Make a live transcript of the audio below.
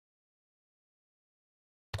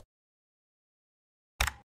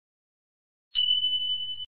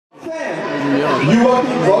You want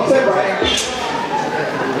to vote, right?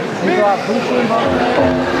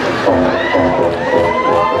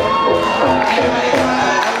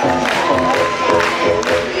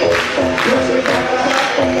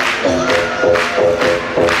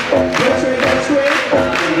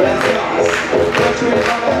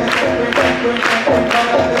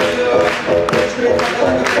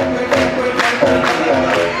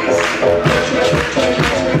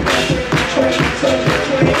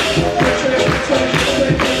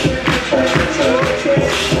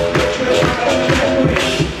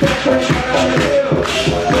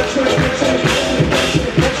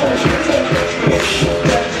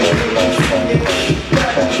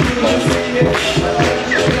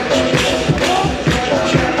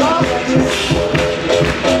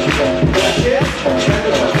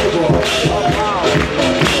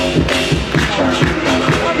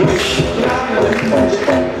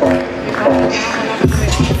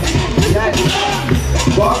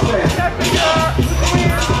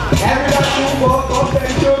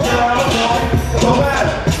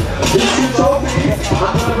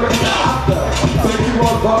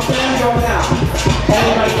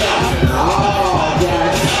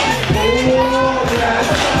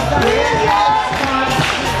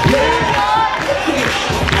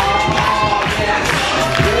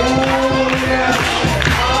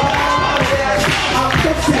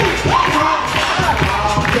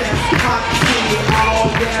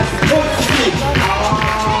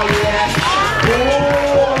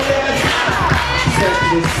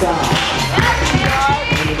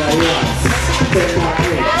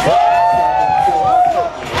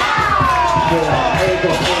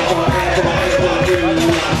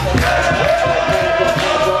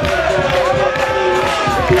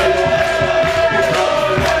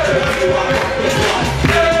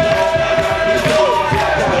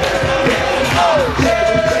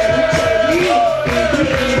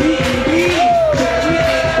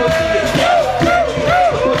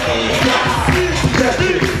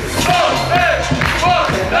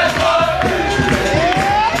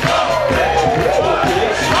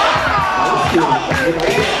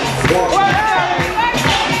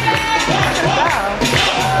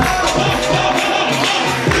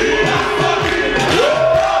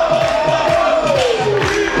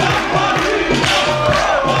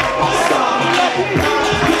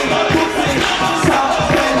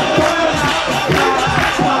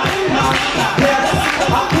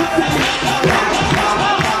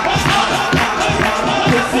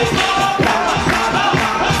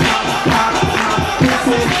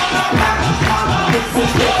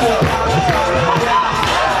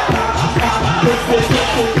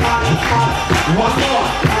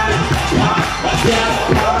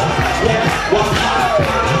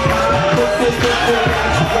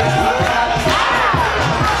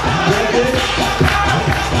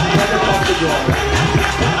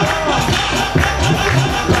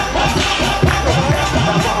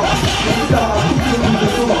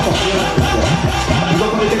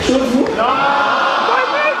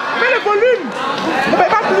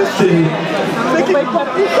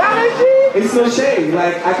 It's no shade.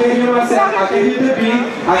 Like, I can hear myself, I can hear the beat,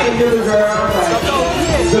 I can hear the girls. Like,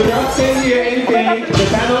 the girls can't hear anything, the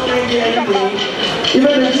panel can't hear anything,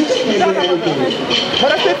 even the teacher can't hear anything.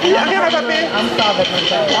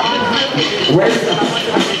 Where's the...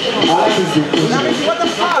 I like this beat. What the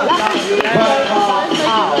fuck? But,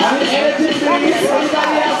 I mean, energy please.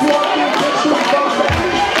 Anybody else walking? Make sure we go back.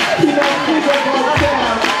 You know, please don't go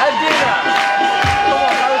down.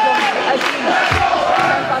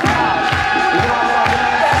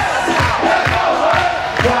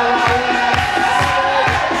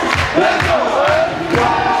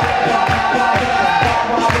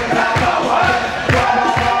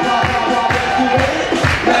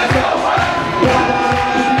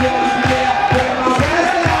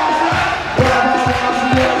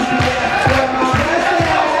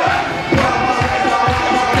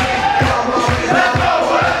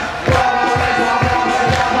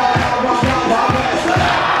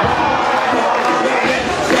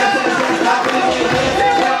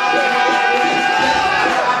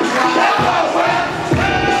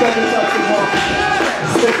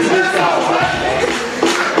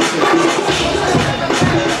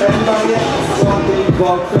 Everybody else want to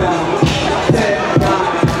walk down 10, 9.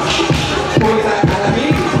 Who is that? Alabi?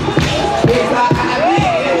 Who is that?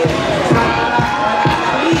 Alabi?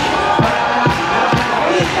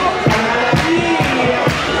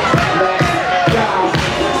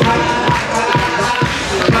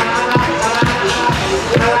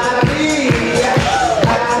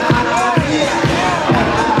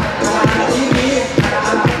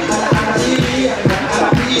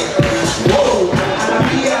 Let's go.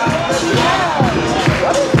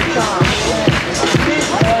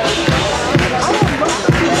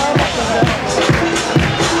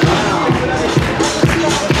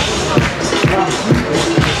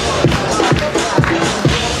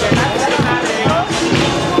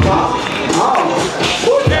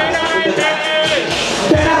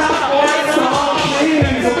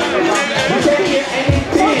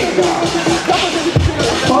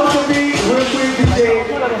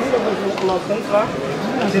 We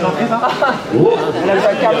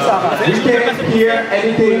can't hear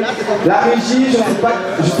anything. La régie, je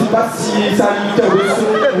sais pas si ça limite le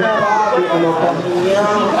son ou pas, on n'entend rien.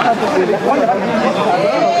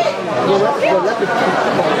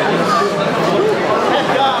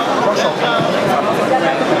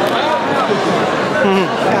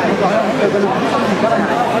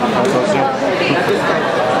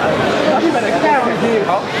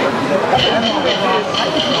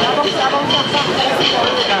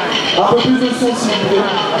 Un peu plus de son s'il vous plaît.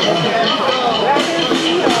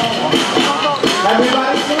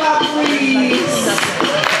 Everybody clap please.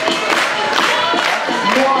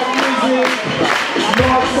 More music,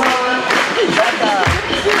 more fun.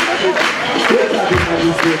 Where's that behind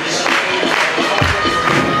this bitch?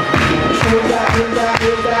 Who's that?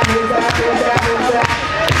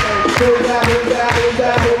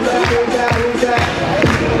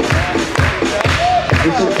 We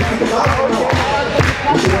should ready to come out or no?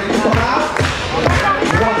 We should ready to come out?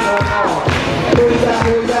 One more. Who's that?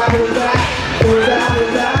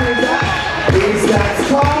 Is that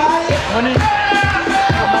Sky? Money.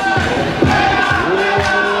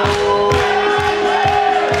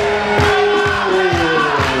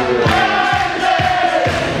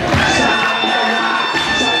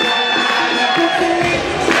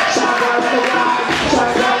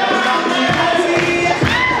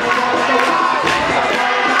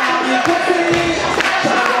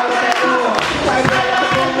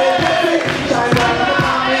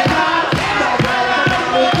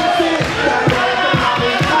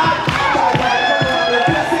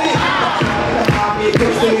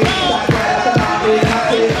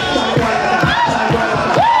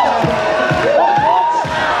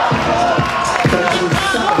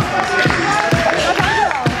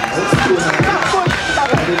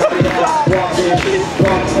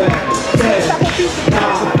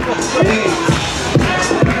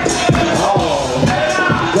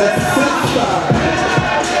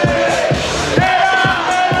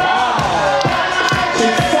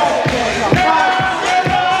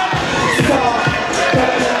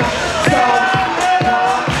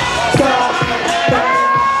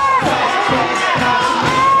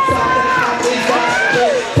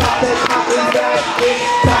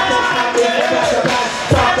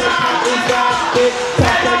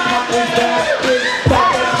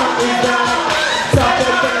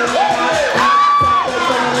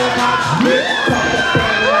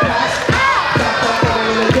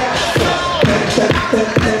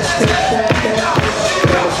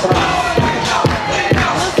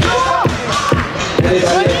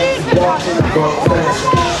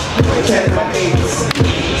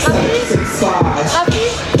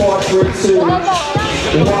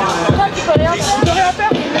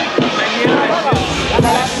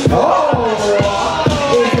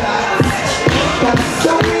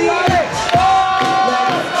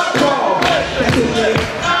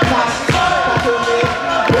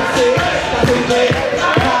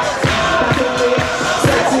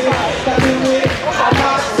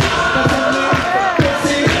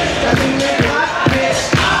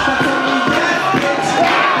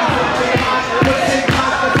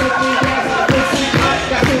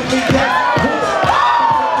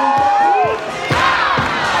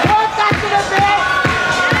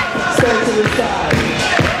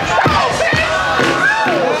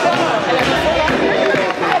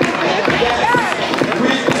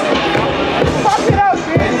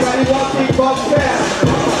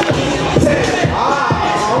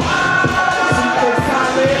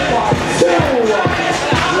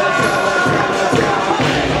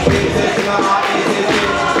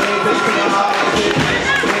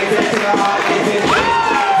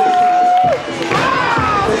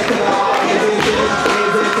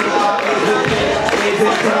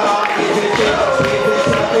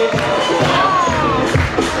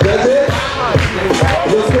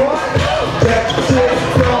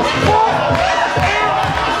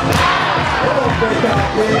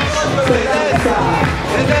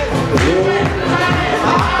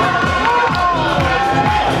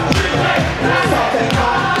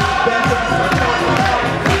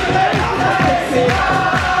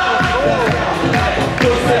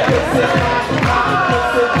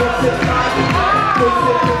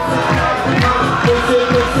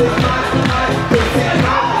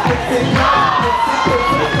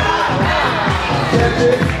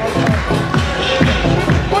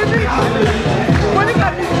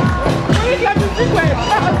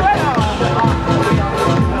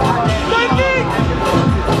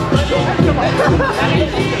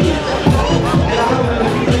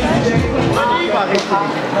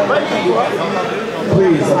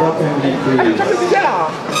 Please, I welcome you, please.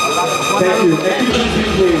 Thank you. And keep this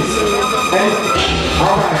beat, please.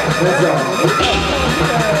 All right, let's go.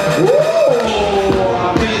 Woo!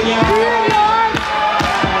 I'm beating you.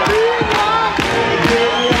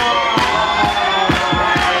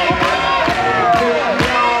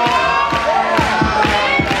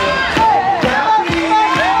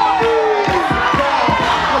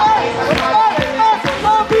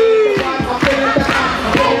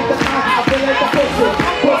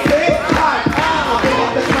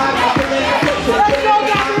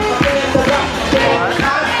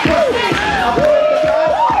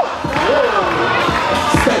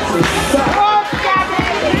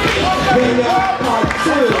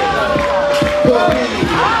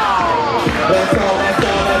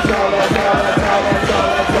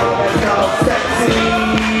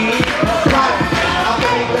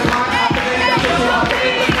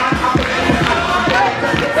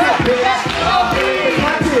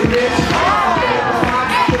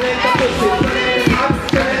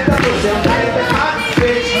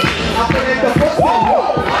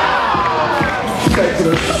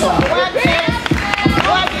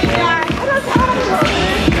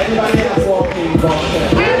 Anybody else walking from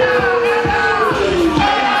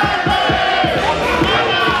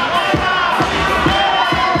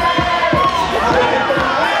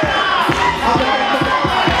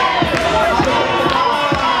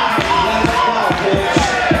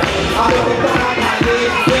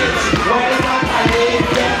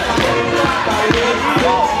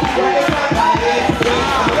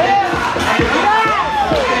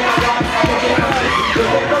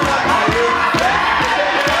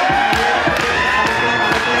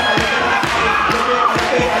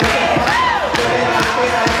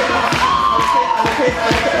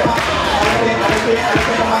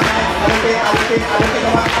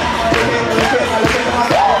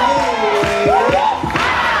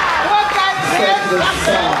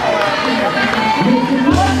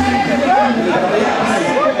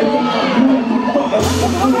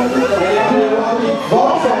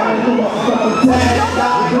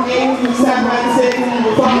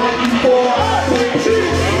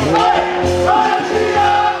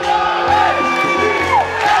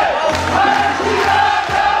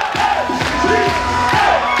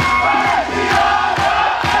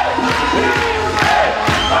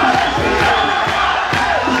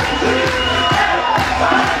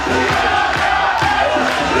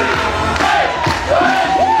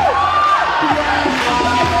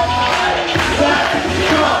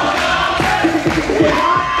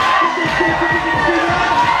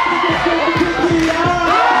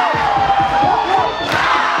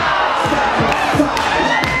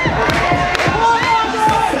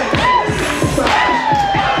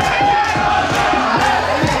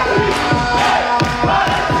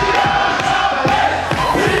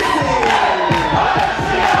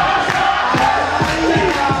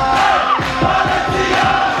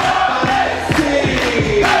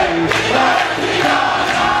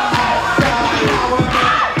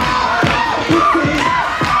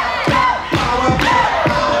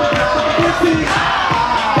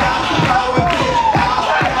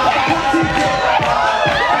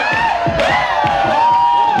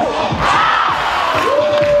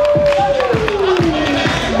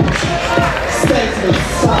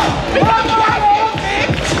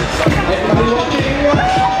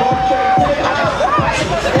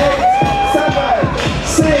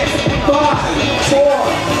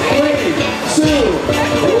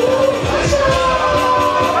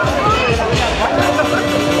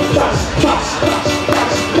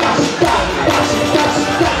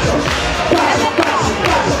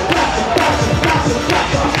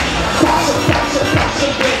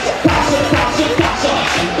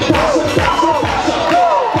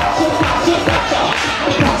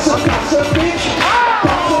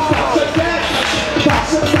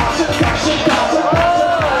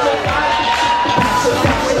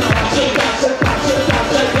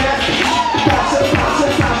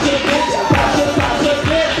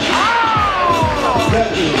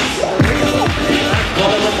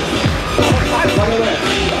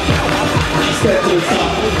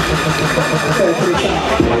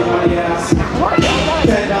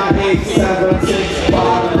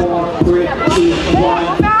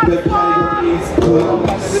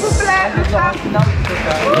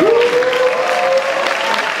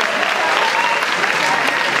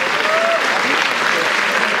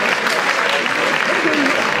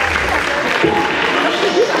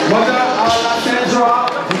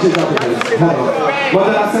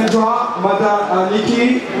Mother Sandra, Mother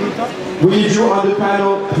Nikki, we need you on the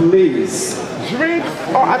panel, please. Drink.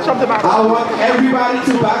 Oh, I chopped them out. I want everybody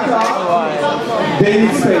to back up. They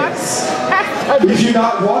need space. If you're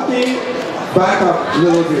not walking, back up a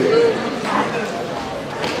little bit.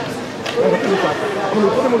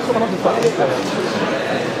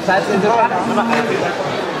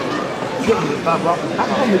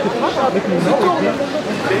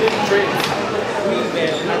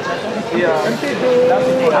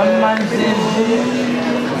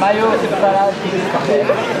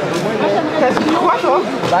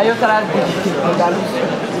 Mayo salad.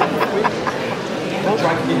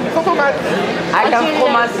 I can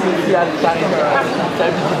promise you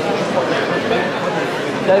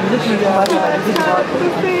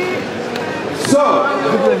So,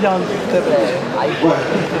 alors il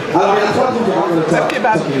y a 3 trucs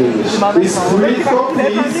qu'on It's 3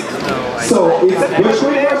 companies. So, it's Bush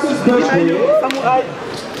Queen versus Bush Queen,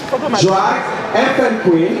 drag, FM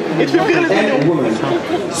Queen, and woman.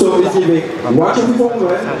 So, it's giving one to people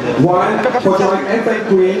women, one for drag FM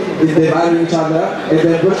Queen is dividing each other, and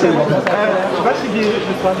then Bush Queen.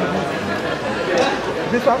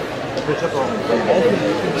 This one?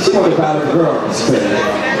 She want to battle the girls.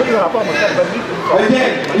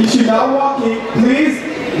 Again, if you're not walking, please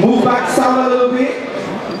move back sound a little bit.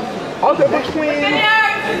 All the Bush Queen,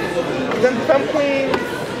 then the Femme Queen,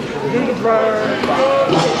 then the bird.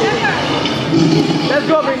 Let's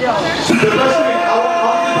go, bring y'all. The Bush Queen, I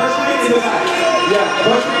want the Bush Queen in the back. Yeah,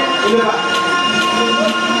 Bush Queen in the back.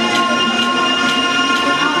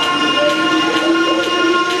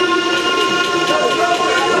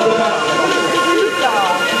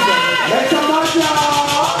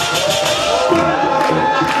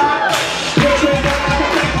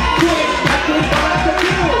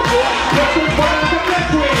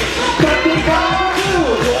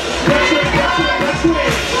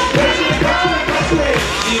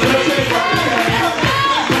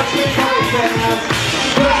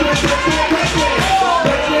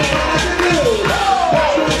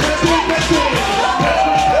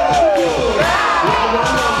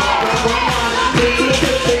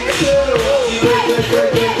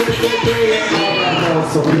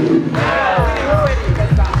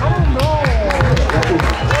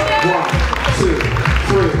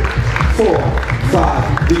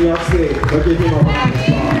 Beyonce, we'll give him a round of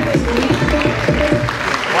applause.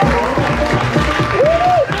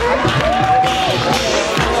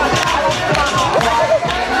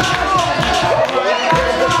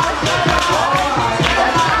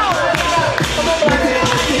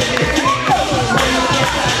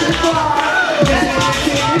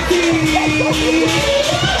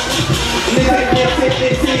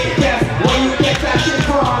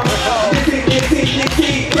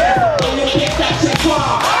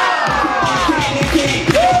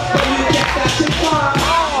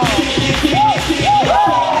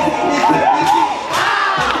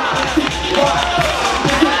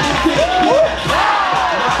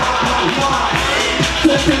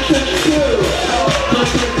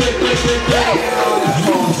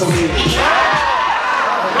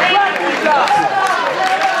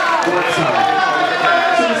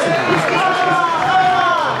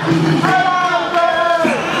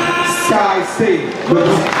 Sky State, but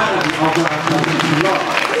the enemy of our love.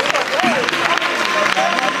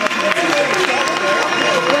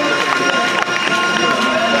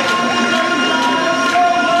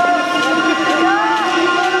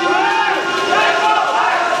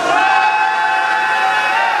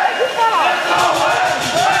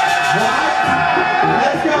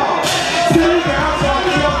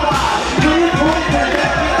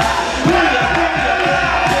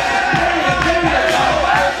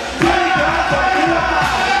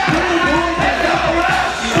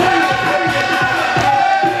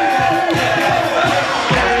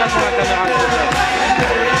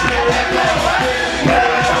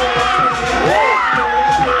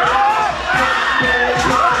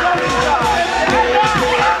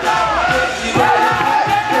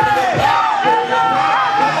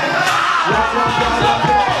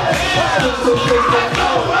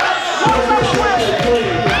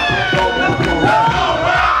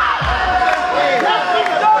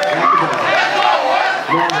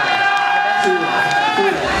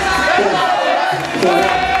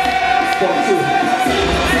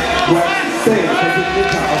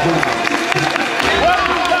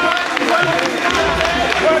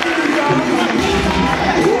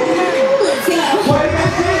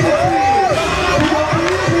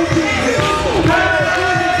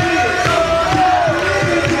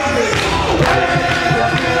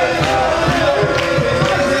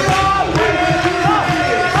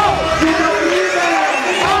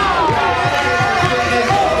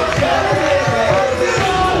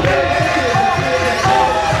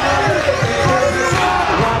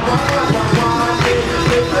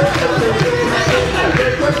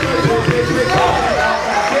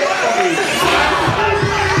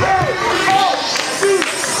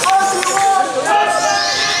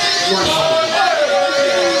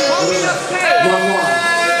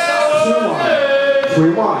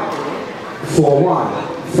 3-1,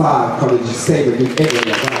 4-1, 5. College stay with me.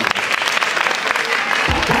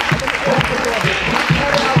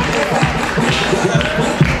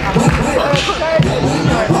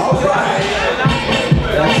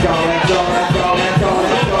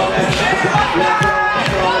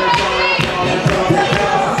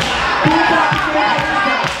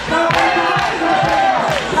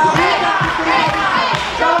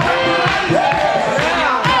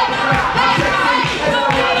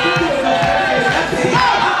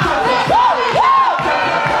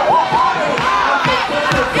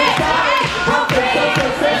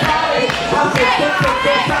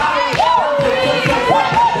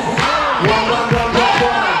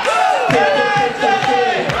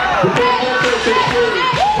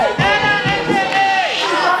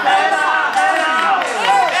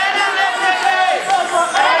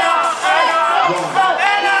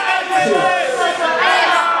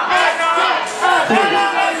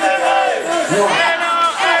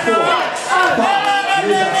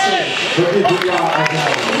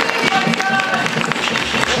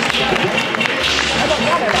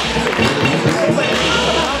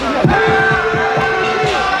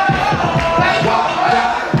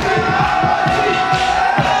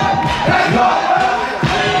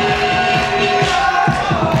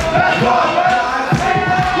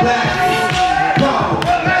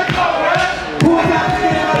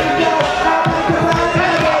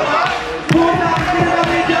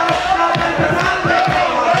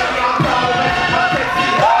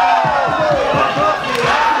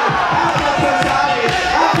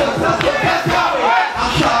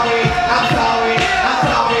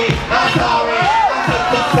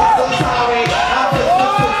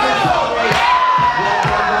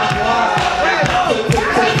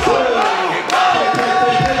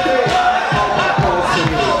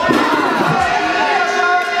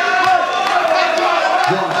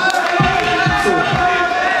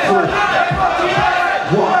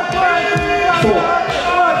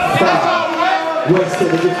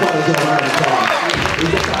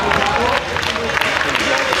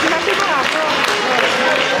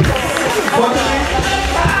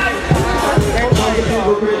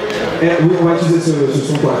 And we invite you to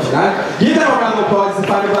some question. Right? Give them a round of applause to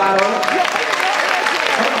find a battle.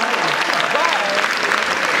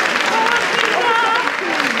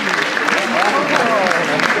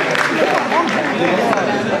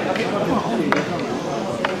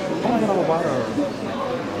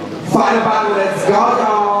 Find a battle, let's go,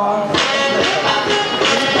 y'all.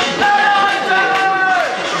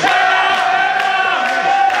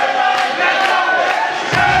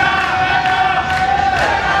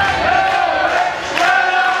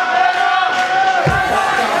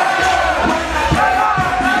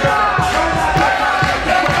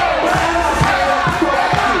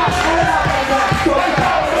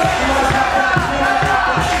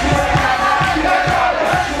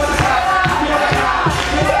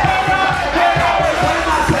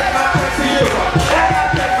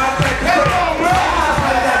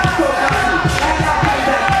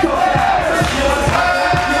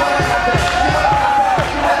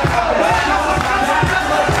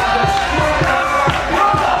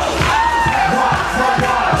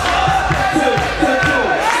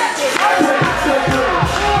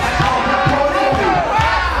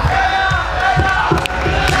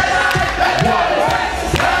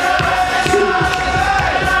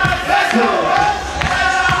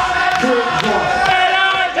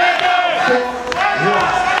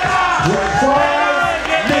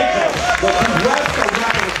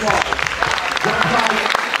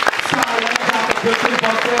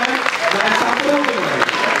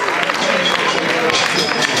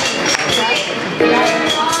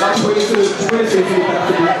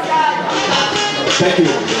 Thank you.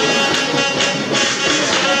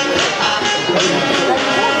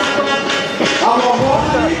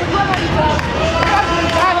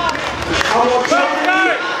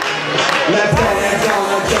 Let's go.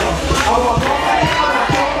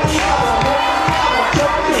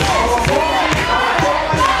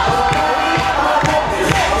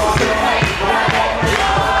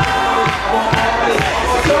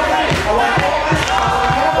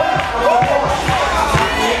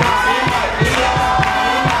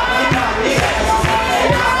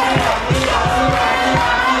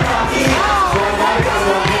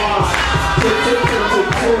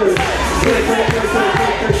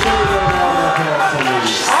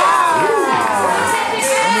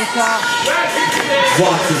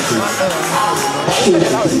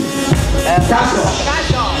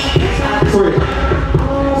 Cash off. 3,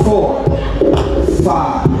 4,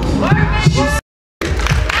 5.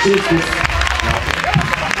 Jesus.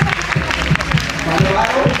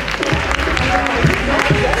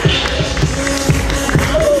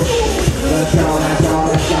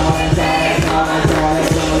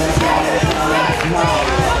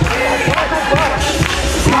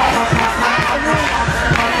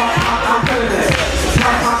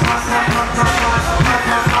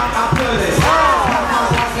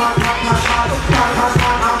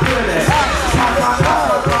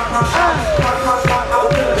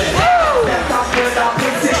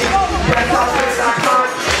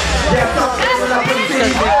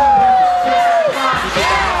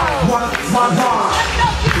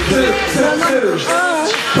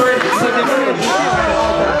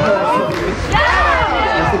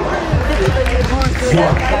 1,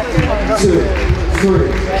 2, 3,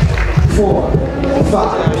 4, 5.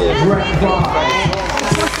 Red 5,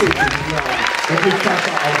 6, 9. Every time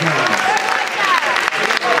I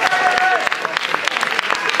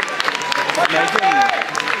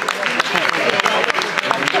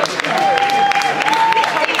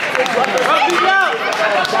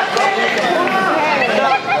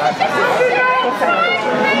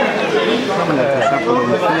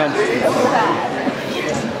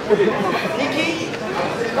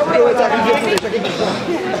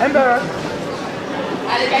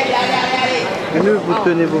Mieux vous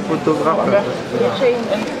tenez vos photographes.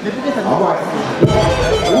 All right.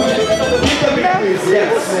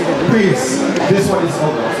 Please, this one is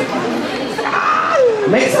over.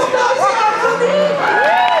 Make some noise.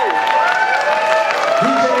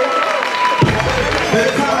 The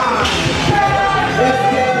time is ticking. The time is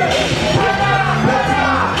ticking.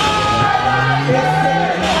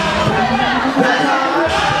 The time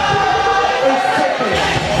is ticking. The time is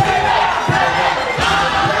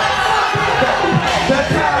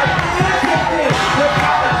ticking. The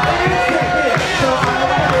time is ticking. So I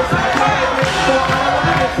want to miss my train. So I want to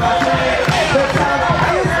miss my train. The time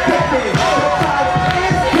is ticking. The time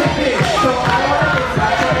is ticking. So I want to miss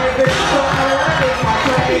my train. So I want to miss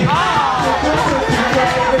my train.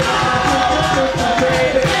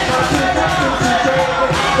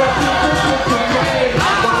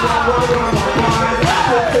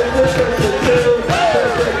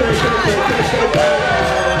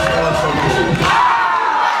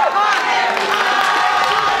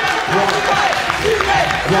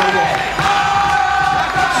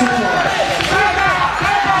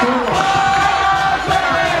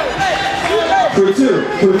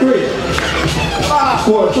 Two, three,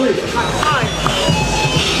 4, 3,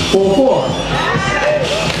 4, 4,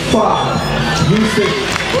 5. You stay.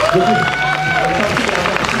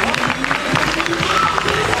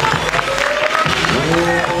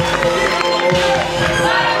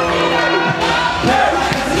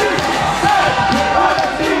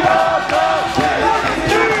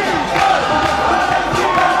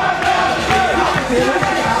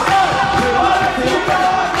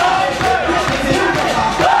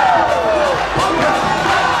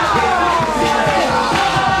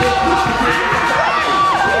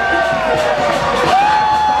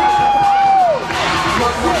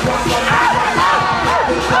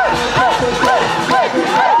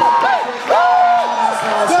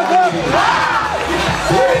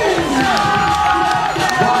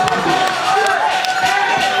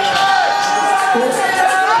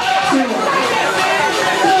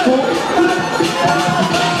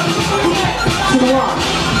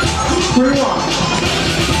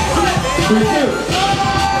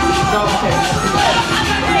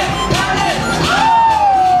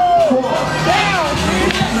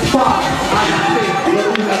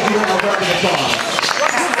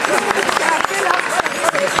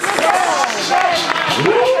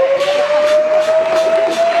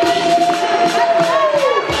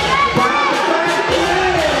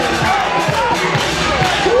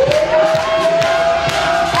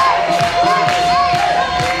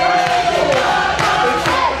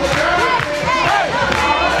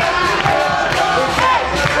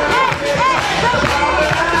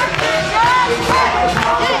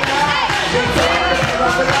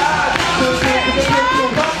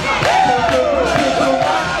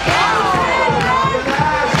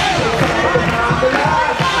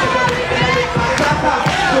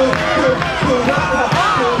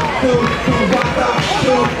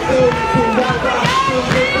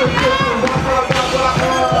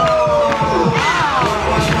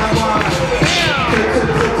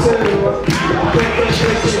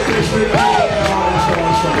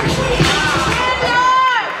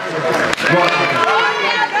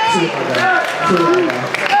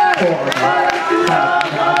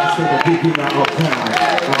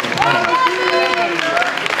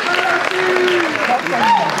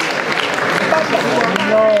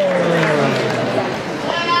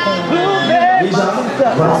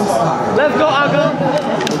 Let's go, Aga.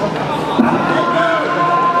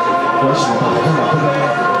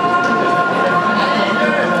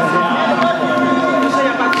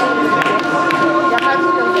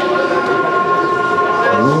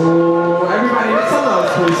 Oh, everybody, make some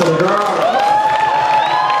noise, please, for the girl.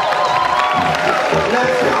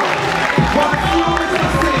 Let's go. What's new, Mr.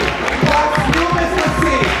 C? What's new, Mr. C?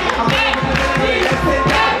 I'm over the belly, let's sit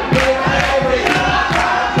down, get it over it.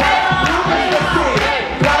 What's new, Mr. C?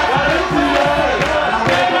 What's new, Mr. C?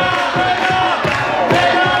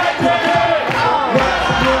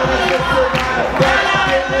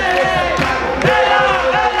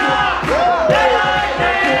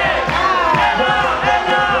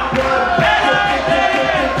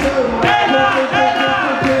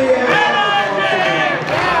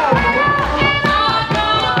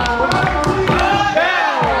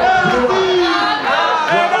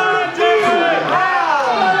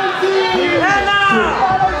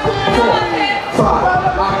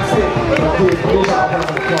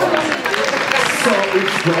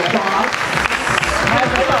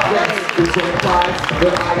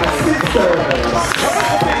 I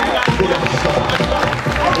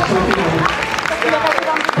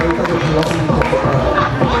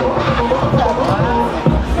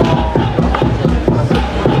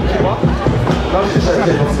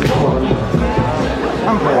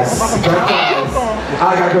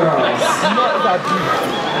got girls.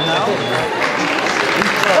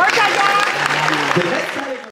 Work that